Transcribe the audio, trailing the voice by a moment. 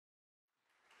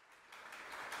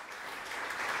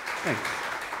Thanks.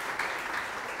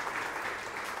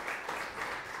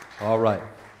 All right.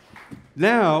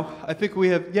 Now, I think we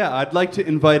have, I'd like to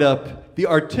invite up the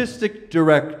artistic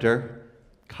director,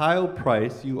 Kyle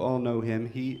Price. You all know him.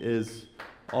 He is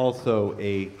also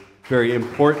a very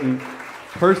important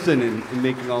person in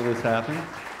making all this happen.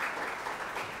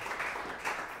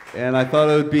 And I thought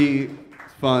it would be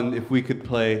fun if we could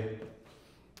play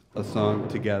a song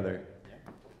together.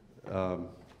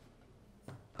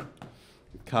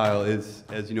 Kyle is,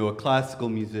 as you know, a classical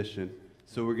musician,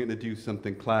 so we're going to do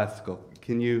something classical.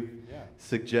 Can you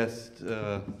suggest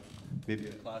maybe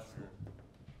a classical?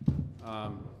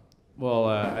 Well,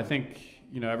 I think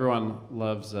everyone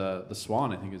loves the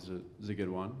Swan. I think is a good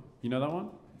one. You know that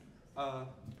one?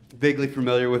 Vaguely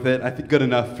familiar with it. I think good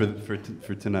enough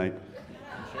for tonight.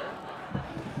 Sure.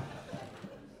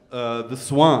 The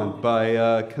Swan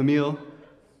by Camille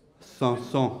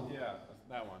Saint-Saëns. Yeah,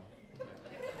 that one.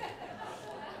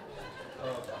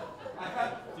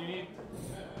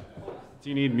 Do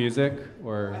you need music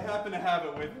or? I happen to have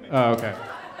it with me. Oh, okay.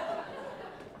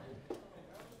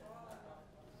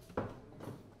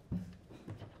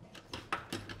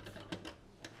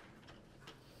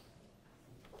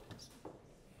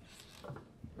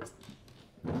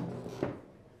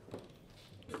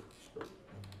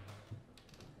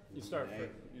 You start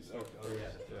first. You start. Oh,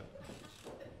 yeah.